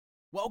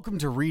Welcome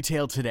to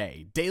Retail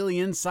Today, daily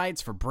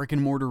insights for brick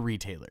and mortar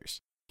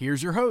retailers.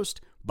 Here's your host,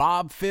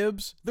 Bob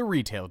Phibbs, the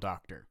Retail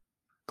Doctor.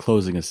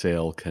 Closing a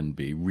sale can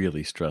be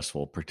really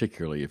stressful,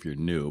 particularly if you're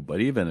new. But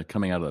even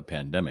coming out of the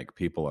pandemic,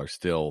 people are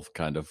still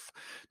kind of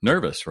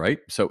nervous, right?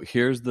 So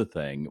here's the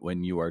thing.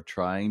 When you are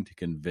trying to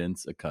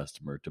convince a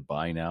customer to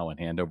buy now and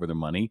hand over their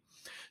money,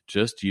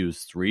 just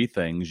use three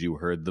things you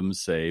heard them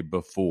say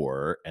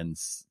before and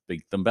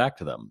speak them back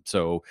to them.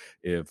 So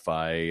if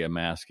I am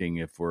asking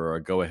if we're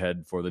a go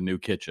ahead for the new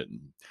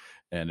kitchen,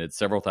 and it's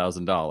several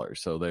 $1,000s.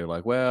 So they're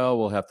like, well,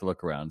 we'll have to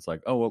look around. It's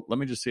like, oh, well, let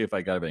me just see if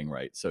I got everything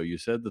right. So you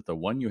said that the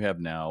one you have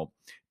now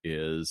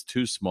is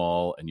too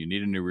small and you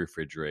need a new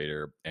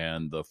refrigerator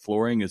and the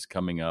flooring is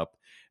coming up.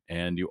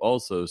 And you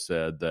also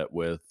said that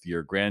with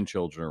your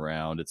grandchildren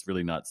around, it's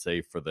really not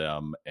safe for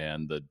them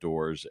and the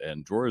doors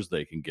and drawers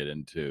they can get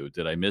into.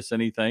 Did I miss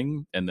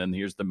anything? And then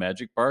here's the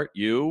magic part.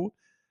 You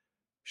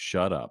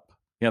shut up.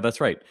 Yeah, that's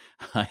right.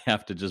 I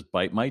have to just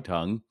bite my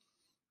tongue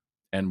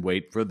and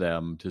wait for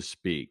them to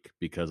speak,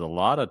 because a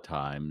lot of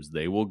times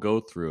they will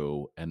go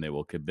through and they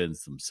will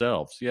convince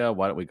themselves, yeah,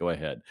 why don't we go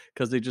ahead?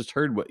 Because they just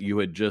heard what you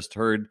had just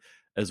heard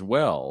as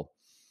well.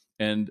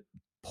 And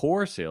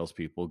poor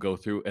salespeople go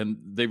through and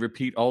they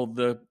repeat all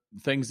the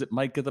things that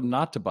might get them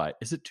not to buy.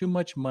 Is it too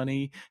much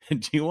money?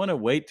 Do you want to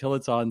wait till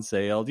it's on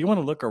sale? Do you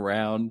want to look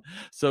around?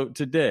 So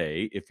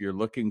today, if you're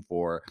looking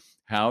for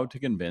how to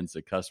convince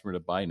a customer to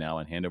buy now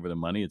and hand over the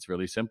money, it's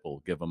really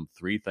simple. Give them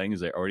three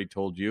things they already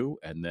told you,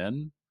 and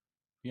then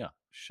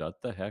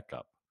shut the heck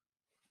up.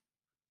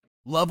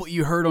 Love what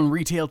you heard on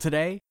Retail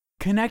Today?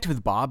 Connect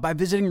with Bob by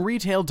visiting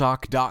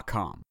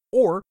retaildoc.com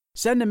or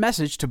send a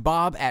message to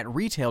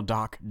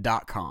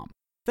bob@retaildoc.com.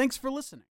 Thanks for listening.